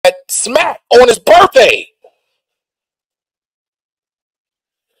Smack on his birthday.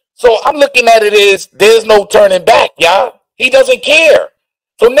 So I'm looking at it as there's no turning back, y'all. He doesn't care.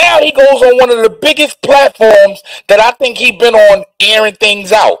 So now he goes on one of the biggest platforms that I think he's been on airing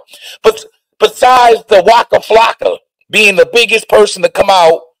things out. But besides the Waka Flocka being the biggest person to come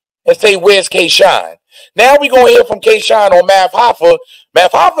out and say, where's K-Shine? Now we're going to hear from K-Shine on Math Hoffa.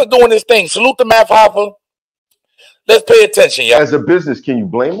 Math Hoffa doing this thing. Salute to Math Hoffa. Let's pay attention, y'all. As a business, can you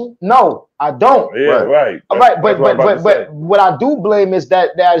blame him? No, I don't. Yeah, right. But what I do blame is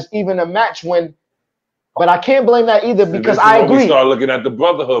that there's even a match when. But I can't blame that either because I agree. We start looking at the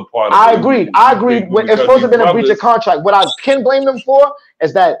brotherhood part. I agreed. It's supposed to have been a breach of contract. What I can blame them for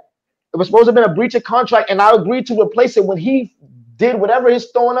is that it was supposed to have been a breach of contract, and I agreed to replace it when he did whatever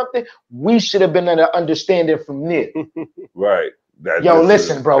he's throwing up there. We should have been able to understand it from there. Right. Yo,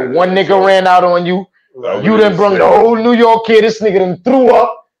 listen, bro. One nigga ran out on you. You done brung the whole New York kid. This nigga done threw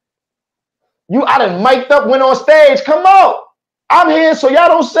up. I done mic'd up, went on stage. Come on. I'm here, so y'all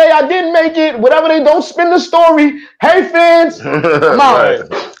don't say I didn't make it. Whatever, they don't spin the story. Hey, fans. Mom.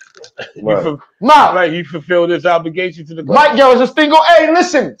 Right, he fulfilled his obligation to the club. Mike, yo, is this thing go, hey,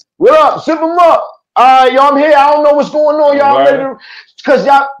 listen. What up? Zip him up. Yo, I'm here. I don't know what's going on. Y'all ready? Because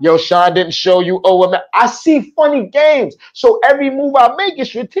y'all, yo, Sean didn't show you. I see funny games. So every move I make is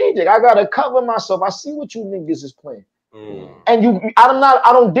strategic. I got to cover myself. I see what you niggas is playing. And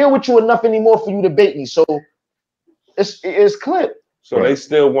I don't deal with you enough anymore for you to bait me. So it's clip. So they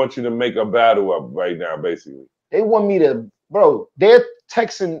still want you to make a battle up right now, basically. They want me to, bro. They're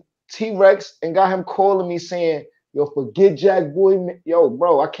texting T-Rex and got him calling me saying, "Yo, forget Jack Boy." Yo,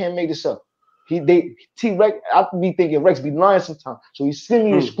 bro, I can't make this up. T-Rex, I be thinking Rex be lying sometimes. So he sent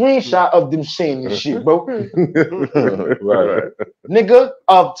me a screenshot of them saying this shit, bro. Right. Nigga,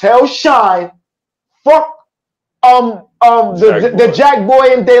 tell Shine, fuck. The Jack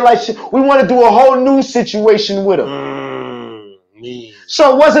Boy and Daylight shit. We want to do a whole new situation with him.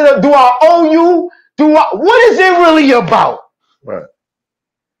 So was it do I owe you? What is it really about? Right.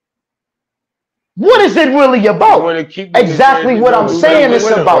 What is it really about? Exactly what I'm saying it's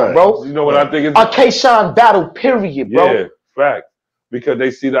about, bro. You know what I think? A K-Shine battle, period, bro. Yeah, fact. Because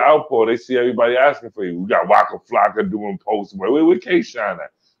they see the outpour. They see everybody asking for you. We got Waka Flocka doing posts. Where K-Shine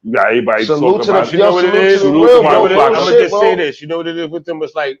at? You got everybody talking about, you know what it is? I'm going to just say this. You know what it is with them?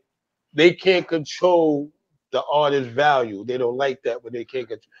 It's like they can't control the artist's value. They don't like that when they can't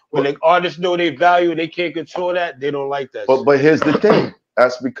control. When the artists know their value and they can't control that, they don't like that. But here's the thing.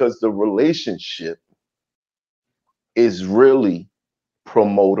 That's because the relationship is really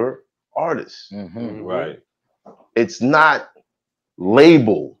promoter-artist. Right. It's not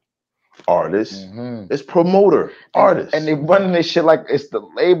label artist. It's promoter artist. And they running this shit like it's the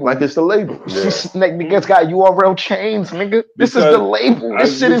label. Like it's the label. Niggas got URL chains, nigga. This is the label.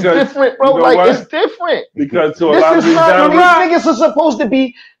 This shit is different, bro. You know like it's different. Because to a lot of these niggas are supposed to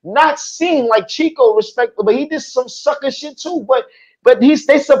be not seen like Chico respectful, but he did some sucker shit too. But they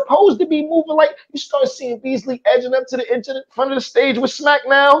supposed to be moving like you start seeing Beasley edging up to the front of the stage with Smack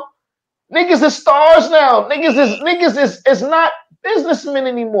now. Niggas is stars now. Niggas is not businessmen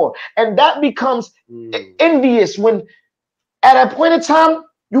anymore. And that becomes envious when at a point in time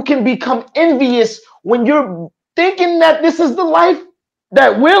you can become envious when you're thinking that this is the life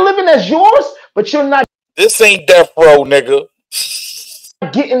that we're living as yours, but you're not. This ain't death row, nigga.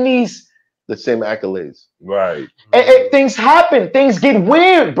 Getting the same accolades. Right. And things happen. Things get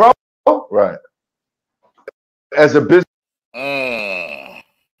weird, bro. Right. As a business.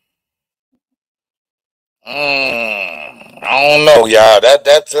 I don't know, y'all.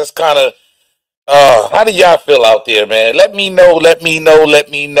 That's kind of. How do y'all feel out there, man? Let me know.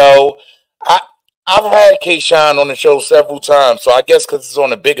 I've had K-Shine on the show several times, so I guess because it's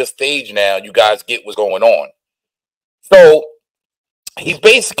on a bigger stage now, you guys get what's going on. So he's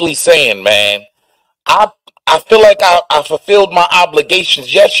basically saying, man, I feel like I fulfilled my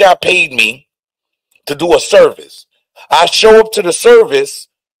obligations. Yes, y'all paid me to do a service. I show up to the service,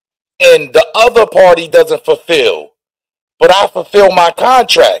 and the other party doesn't fulfill, but I fulfill my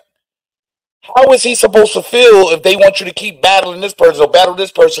contract. How is he supposed to feel if they want you to keep battling this person or battle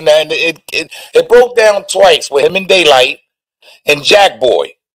this person? And it broke down twice with him and Daylight and Jack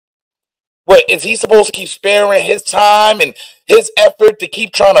Boy. What is he supposed to keep sparing his time and his effort to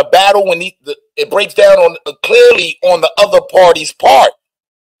keep trying to battle when it breaks down on clearly on the other party's part?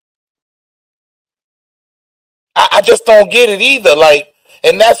 I just don't get it either. Like,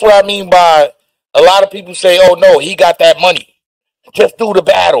 and that's what I mean by a lot of people say, "Oh no, he got that money. Just do the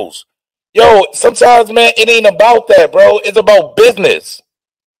battles." Yo, sometimes, man, it ain't about that, bro. It's about business.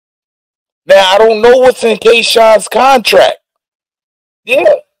 Now, I don't know what's in K-Shine's contract.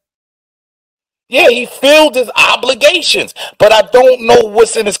 Yeah. Yeah, he filled his obligations, but I don't know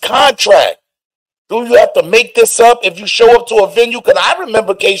what's in his contract. Do you have to make this up if you show up to a venue? Because I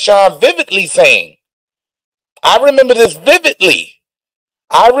remember K-Shine vividly saying, I remember this vividly.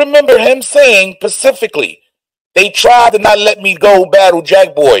 I remember him saying specifically, they tried to not let me go battle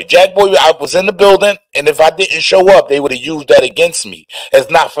Jack Boy. Jack Boy, I was in the building, and if I didn't show up, they would have used that against me as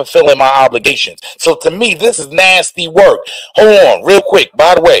not fulfilling my obligations. So to me, this is nasty work. Hold on, real quick.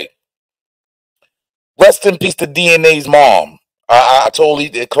 By the way, rest in peace to DNA's mom.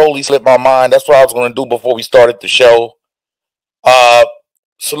 It totally slipped my mind. That's what I was going to do before we started the show.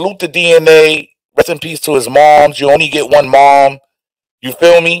 Salute to DNA. Rest in peace to his moms. You only get one mom. You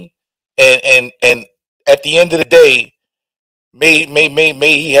feel me? And at the end of the day, may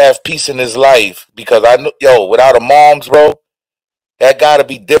he have peace in his life, because I know, without a mom's, bro, that gotta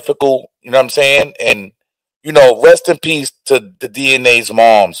be difficult. You know what I'm saying? And rest in peace to the DNA's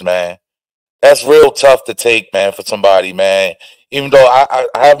moms, man. That's real tough to take, man, for somebody, man. Even though I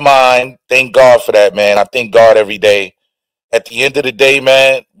have mine, thank God for that, man. I thank God every day. At the end of the day,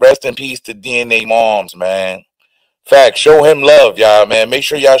 man, rest in peace to DNA moms, man. Fact, show him love, y'all, man. Make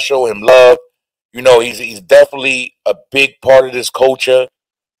sure y'all show him love. He's definitely a big part of this culture.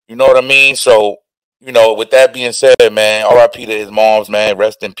 You know what I mean? So, with that being said, man, RIP to his moms, man.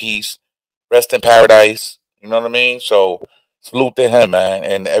 Rest in peace. Rest in paradise. You know what I mean? So, salute to him, man,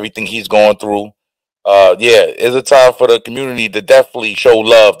 and everything he's going through. Yeah, it's a time for the community to definitely show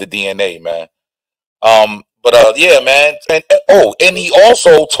love to DNA, man. But yeah, man. And he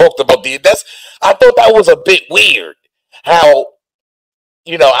also talked about I thought that was a bit weird. How,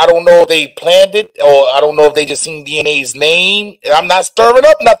 I don't know if they planned it, or I don't know if they just seen DNA's name. I'm not stirring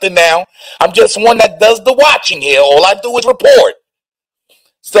up nothing now. I'm just one that does the watching here. All I do is report.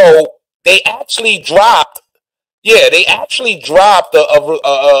 So they actually dropped. Yeah, they actually dropped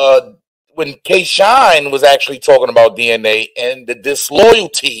when K-Shine was actually talking about DNA and the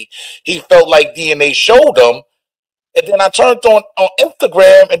disloyalty he felt like DNA showed him. And then I turned on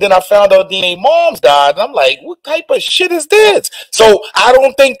Instagram, and then I found out DNA moms died. And I'm like, what type of shit is this? So I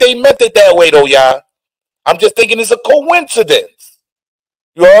don't think they meant it that way, though, y'all. I'm just thinking it's a coincidence.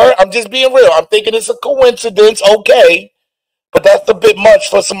 You heard? I'm just being real. I'm thinking it's a coincidence, okay. But that's a bit much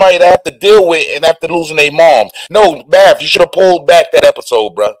for somebody to have to deal with and after losing their moms. No, Mav, you should have pulled back that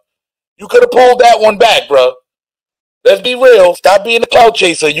episode, bro. You could have pulled that one back, bro. Let's be real. Stop being a clout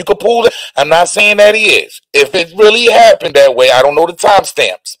chaser. You could pull it. I'm not saying that he is. If it really happened that way, I don't know the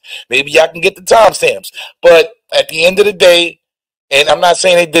timestamps. Maybe y'all can get the timestamps. But at the end of the day, and I'm not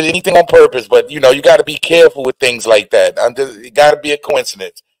saying they did anything on purpose, but you got to be careful with things like that. It got to be a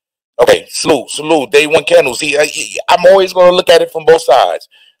coincidence. Okay, salute. Day one candles. See, I'm always going to look at it from both sides.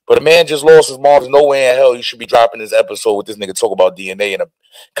 But a man just lost his mom. There's no way in hell you should be dropping this episode with this nigga talk about DNA in a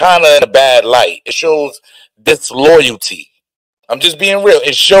bad light. It shows disloyalty. I'm just being real.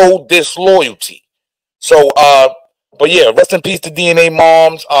 It showed disloyalty. So, but yeah, rest in peace to DNA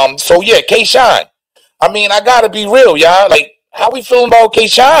moms. So yeah, K-Shine. I mean, I gotta be real, y'all. Like, how we feeling about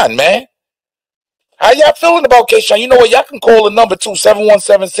K-Shine, man? How y'all feeling about K-Shine? You know what? Y'all can call the number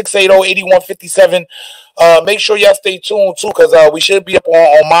 717-680-8157. Make sure y'all stay tuned too, because we should be up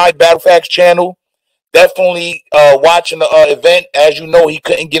on my Battle Facts channel. Definitely watching the event. As you know, he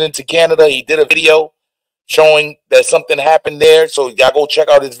couldn't get into Canada. He did a video showing that something happened there. So y'all go check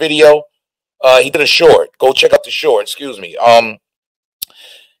out his video. He did a short. Go check out the short. Excuse me.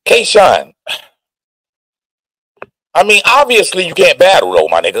 K-Shine. I mean, obviously you can't battle though,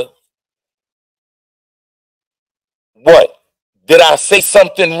 my nigga. What? Did I say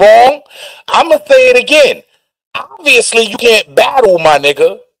something wrong? I'm going to say it again. Obviously, you can't battle, my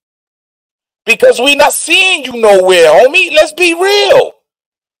nigga. Because we not seeing you nowhere, homie. Let's be real.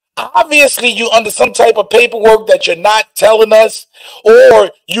 Obviously, you under some type of paperwork that you're not telling us.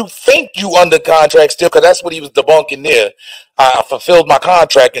 Or you think you under contract still, because that's what he was debunking there. I fulfilled my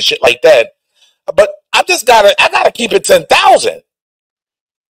contract and shit like that. But I gotta keep it 10,000.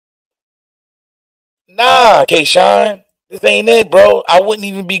 Nah, K-Shine, this ain't it, bro. I wouldn't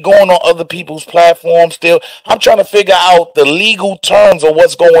even be going on other people's platforms still. I'm trying to figure out the legal terms of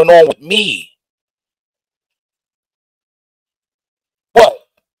what's going on with me. What?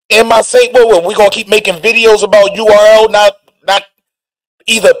 Am I saying, what, we going to keep making videos about URL not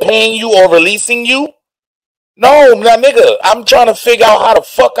either paying you or releasing you? No, nah, nigga. I'm trying to figure out how the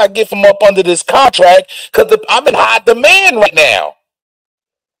fuck I get from up under this contract, because I'm in high demand right now.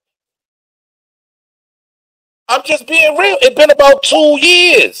 I'm just being real. It's been about 2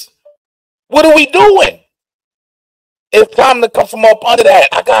 years. What are we doing? It's time to come from up under that.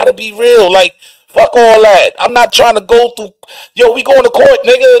 I gotta be real. Like, Fuck all that. I'm not trying to go through. Yo, we going to court,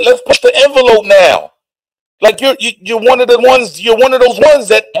 nigga. Let's push the envelope now. Like you're one of the ones. You're one of those ones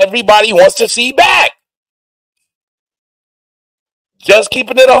that everybody wants to see back. Just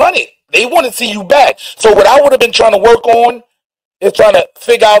keeping it 100. They want to see you back. So what I would have been trying to work on is trying to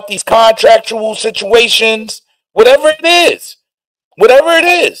figure out these contractual situations, whatever it is. Whatever it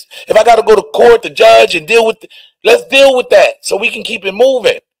is. If I got to go to court, the judge, and let's deal with that so we can keep it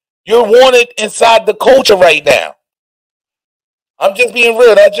moving. You're wanted inside the culture right now. I'm just being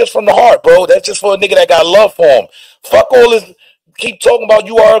real. That's just from the heart, bro. That's just for a nigga that got love for him. Fuck all this. Keep talking about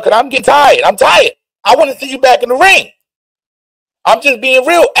URL because I'm getting tired. I'm tired. I want to see you back in the ring. I'm just being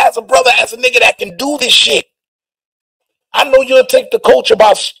real. As a brother, as a nigga that can do this shit. I know you'll take the culture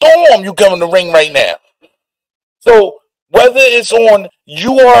by storm. You come in the ring right now. So whether it's on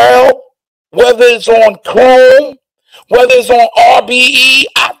URL, whether it's on Chrome, whether it's on RBE,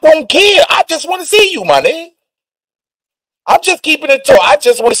 I don't care. I just want to see you, my nigga. I'm just keeping it to. I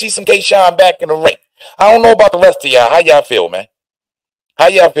just want to see some K-Shine back in the ring. I don't know about the rest of y'all. How y'all feel, man? How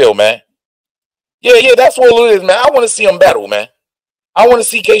y'all feel, man? Yeah, that's what it is, man. I want to see him battle, man. I want to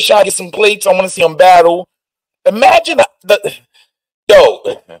see K-Shine get some plates. I want to see him battle. Imagine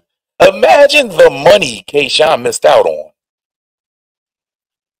imagine the money K-Shine missed out on.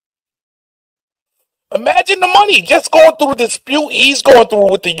 Imagine the money just going through the dispute he's going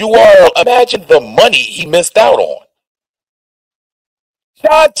through with the URL. Imagine the money he missed out on.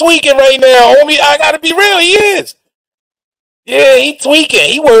 Sean tweaking right now, homie. I gotta be real, he is. Yeah, he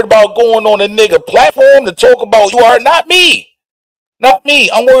tweaking. He worried about going on a nigga platform to talk about URL. Not me. Not me.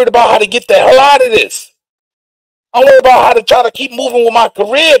 I'm worried about how to get the hell out of this. I'm worried about how to try to keep moving with my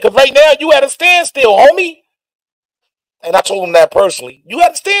career. Because right now, you at a standstill, homie. And I told him that personally. You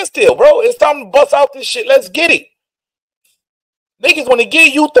at a standstill, bro. It's time to bust out this shit. Let's get it. Niggas want to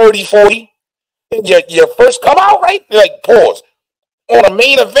give you 30, 40. And your first come out, right? Like, pause. On a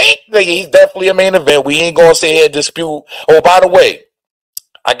main event, nigga, he's definitely a main event. We ain't going to sit here and dispute. Oh, by the way,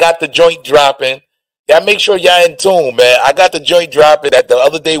 I got the joint dropping. Y'all make sure y'all in tune, man. I got the joint dropping that the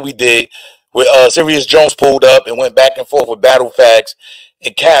other day we did with Sirius Jones pulled up and went back and forth with Battle Facts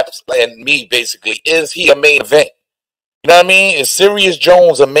and Caps and me, basically. Is he a main event? You know what I mean? Is Sirius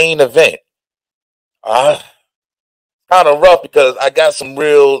Jones a main event? Kind of rough because I got some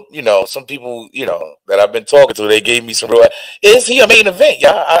real, some people, that I've been talking to. They gave me some real. Is he a main event?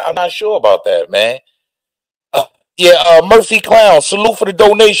 Yeah, I'm not sure about that, man. Murphy Clown, salute for the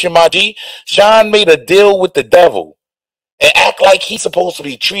donation, my G. Sean made a deal with the devil and act like he's supposed to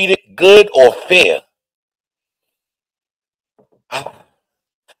be treated good or fair.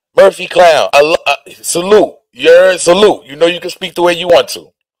 Murphy Clown, salute. Salute. You know you can speak the way you want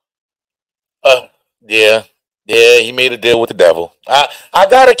to. Yeah, he made a deal with the devil. I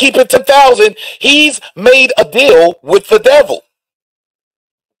gotta keep it 10,000. He's made a deal with the devil.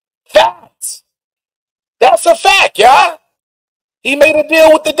 Facts. That's a fact, y'all. He made a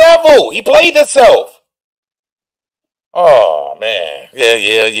deal with the devil. He played himself. Oh man.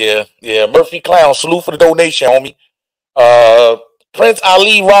 Yeah. Murphy Clown, salute for the donation, homie. Prince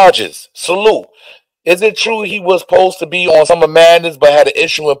Ali Rogers, salute. Is it true he was supposed to be on Summer Madness but had to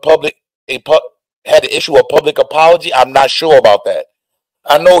issue a public apology? I'm not sure about that.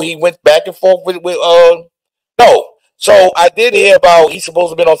 I know he went back and forth with no. So I did hear about he's supposed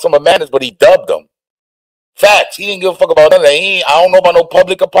to have been on Summer Madness, but he dubbed them. Facts. He didn't give a fuck about none of that. I don't know about no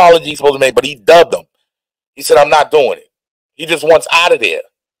public apology he's supposed to make, but he dubbed them. He said, I'm not doing it. He just wants out of there.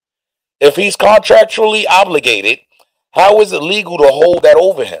 If he's contractually obligated, how is it legal to hold that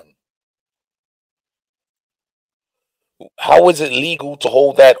over him? How is it legal to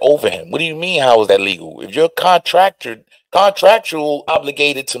hold that over him? What do you mean, how is that legal? If you're contractual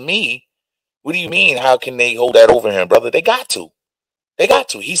obligated to me, what do you mean, how can they hold that over him, brother? They got to.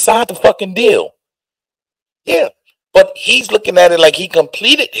 He signed the fucking deal. Yeah, but he's looking at it like he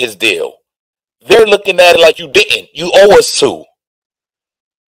completed his deal. They're looking at it like you didn't. You owe us to.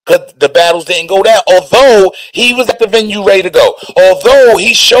 Because the battles didn't go down. Although he was at the venue ready to go. Although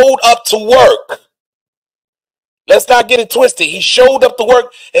he showed up to work. Let's not get it twisted. He showed up to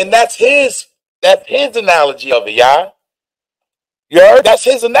work, and that's his analogy of it, y'all. You heard? That's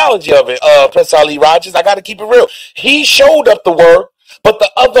his analogy of it, Prince Ali Rogers. I got to keep it real. He showed up to work, but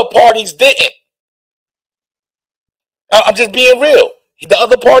the other parties didn't. I'm just being real. The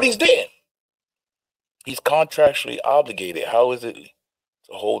other parties didn't. He's contractually obligated. How is it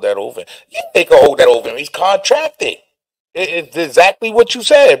to hold that over? Yeah, they can hold that over him. He's contracted. It's exactly what you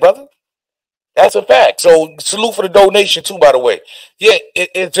said, brother. That's a fact. So salute for the donation too, by the way. Yeah,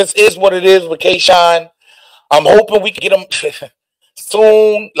 it just is what it is with K-Shine. I'm hoping we can get him.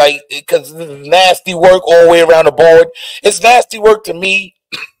 soon, like, because this is nasty work all the way around the board. It's nasty work to me.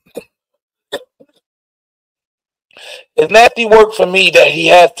 It's nasty work for me that he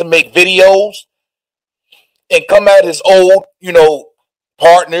has to make videos and come at his old,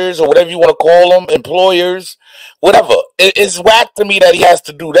 partners or whatever you want to call them, employers, whatever. It's whack to me that he has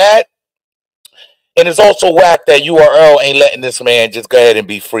to do that. And it's also whack that URL ain't letting this man just go ahead and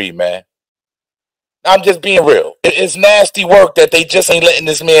be free, man. I'm just being real. It's nasty work that they just ain't letting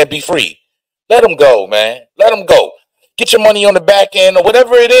this man be free. Let him go, man. Let him go. Get your money on the back end or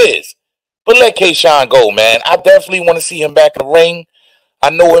whatever it is. But let K-Shine go, man. I definitely want to see him back in the ring.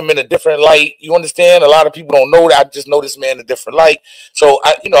 I know him in a different light. You understand? A lot of people don't know that. I just know this man in a different light. So,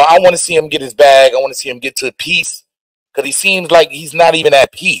 I want to see him get his bag. I want to see him get to peace. Because he seems like he's not even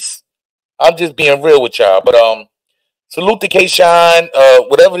at peace. I'm just being real with y'all. But salute to K-Shine.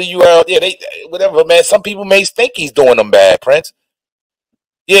 Whatever the URL, whatever, man. Some people may think he's doing them bad, Prince.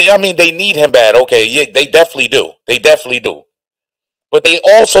 Yeah, I mean, they need him bad. Okay, yeah, they definitely do. They definitely do. But they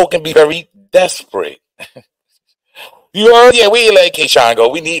also can be very desperate. You heard? Yeah, we ain't let K-Shine go.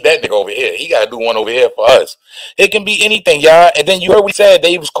 We need that nigga over here. He got to do one over here for us. It can be anything, y'all. And then you heard we said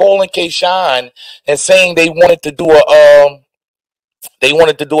they was calling K-Shine and saying they wanted to do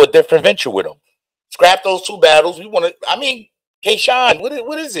a different venture with him. Scrap those two battles. K-Shine,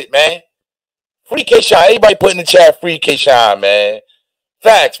 what is it, man? Free K-Shine. Everybody put in the chat, free K-Shine, man.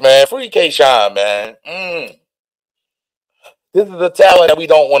 Facts, man. Free K-Shine, man. This is a talent that we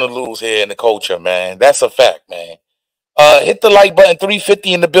don't want to lose here in the culture, man. That's a fact, man. Hit the like button,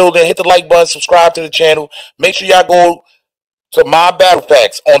 350 in the building. Hit the like button, subscribe to the channel. Make sure y'all go to my battle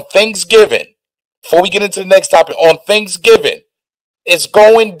facts on Thanksgiving. Before we get into the next topic, on Thanksgiving, it's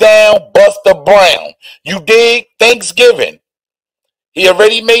going down Buster Brown. You dig? Thanksgiving. He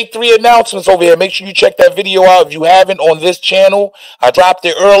already made 3 announcements over here. Make sure you check that video out if you haven't on this channel. I dropped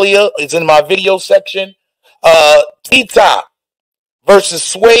it earlier. It's in my video section. T-Top versus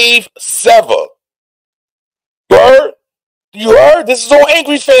Swave Sever. You heard? You heard? This is on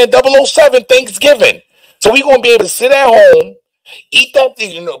Angry Fan 007 Thanksgiving. So we're going to be able to sit at home, eat that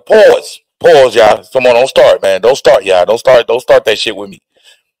thing, pause. Pause, y'all. Come on, don't start, man. Don't start, y'all. Don't start that shit with me.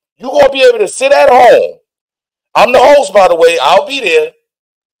 You're going to be able to sit at home. I'm the host, by the way. I'll be there.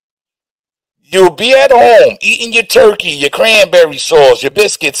 You'll be at home eating your turkey, your cranberry sauce, your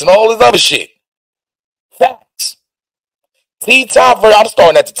biscuits, and all this other shit. Facts. T-Top, I'm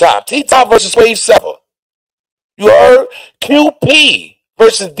starting at the top. T-Top versus Wave Sever. You heard? QP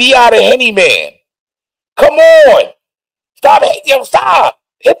versus D.I. the Henny Man. Come on. Stop hating. Yo, stop.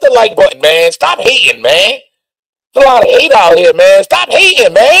 Hit the like button, man. Stop hating, man. There's a lot of hate out here, man. Stop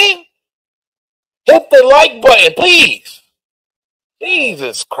hating, man. Hit the like button, please.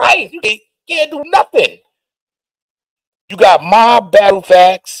 Jesus Christ. You can't do nothing. You got my battle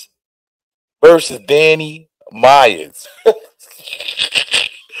facts versus Danny Myers.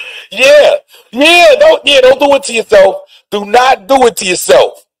 Yeah. Don't do it to yourself. Do not do it to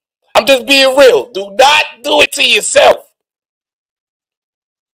yourself. I'm just being real. Do not do it to yourself.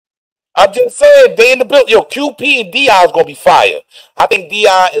 I just said they in the build. Yo, QP and DI is gonna be fire. I think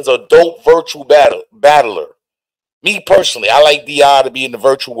DI is a dope virtual battler. Me personally, I like DI to be in the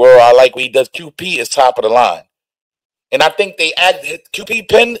virtual world. I like what he does. QP is top of the line. And I think QP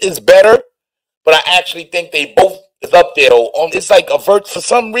Pen is better, but I actually think they both is up there. It's like for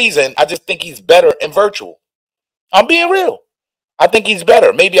some reason, I just think he's better in virtual. I'm being real. I think he's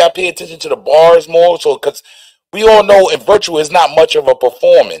better. Maybe I pay attention to the bars more, because we all know in virtual is not much of a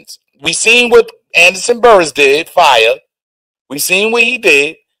performance. We seen what Anderson Burris did, fire. We seen what he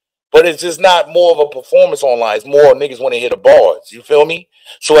did, but it's just not more of a performance online. It's more niggas want to hit the bars. You feel me?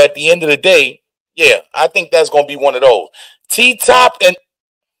 So at the end of the day, yeah, I think that's gonna be one of those. T-Top and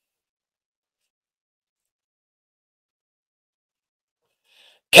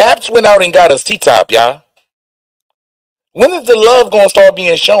Caps went out and got us T-Top, y'all. When is the love gonna start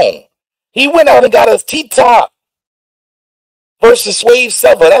being shown? He went out and got us T-Top versus Swave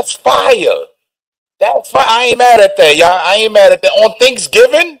Sever. That's fire. That's fire. I ain't mad at that, y'all. I ain't mad at that. On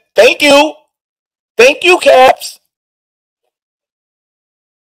Thanksgiving, thank you. Thank you, Caps.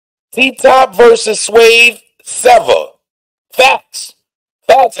 T-Top versus Swave Sever. Facts.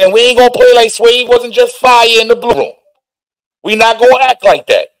 Facts. And we ain't gonna play like Swave wasn't just fire in the blue room. We not gonna act like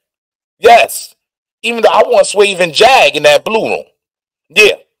that. Yes. Even though I want Swave and Jag in that blue room.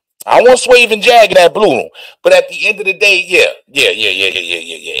 Yeah. I want Swave and Jag in that blue room. But at the end of the day, yeah.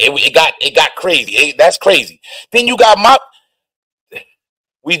 It got crazy. That's crazy. Then you got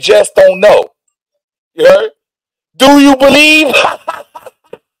we just don't know. You heard? Do you believe?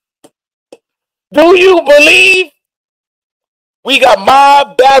 Do you believe? We got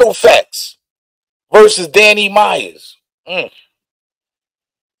My Battle Facts versus Danny Myers.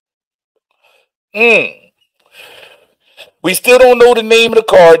 We still don't know the name of the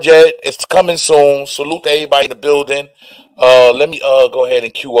card yet. It's coming soon. Salute to everybody in the building. Let me go ahead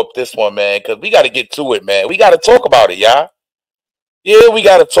and cue up this one, man, because we got to get to it, man. We got to talk about it, y'all. Yeah, we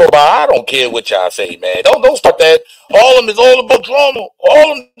got to talk about it. I don't care what y'all say, man. Don't stop that. All of them is all about drama.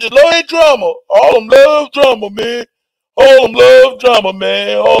 All of them just love that drama. All of them love drama, man. All of them love drama,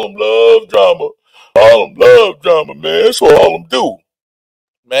 man. All of them love drama. All of them love drama, man. That's what all of them do.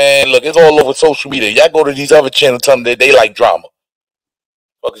 Man, look, it's all over social media. Y'all go to these other channels, tell them that they like drama.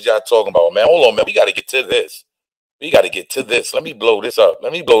 What is y'all talking about, man? Hold on, man. We got to get to this. We got to get to this. Let me blow this up.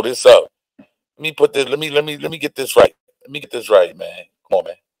 Let me blow this up. Let me put this. Let me get this right. Let me get this right, man. Come on,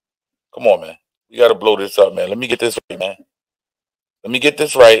 man. Come on, man. We got to blow this up, man. Let me get this right, man. Let me get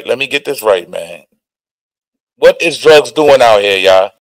this right. Let me get this right, man. What is drugs doing out here, y'all?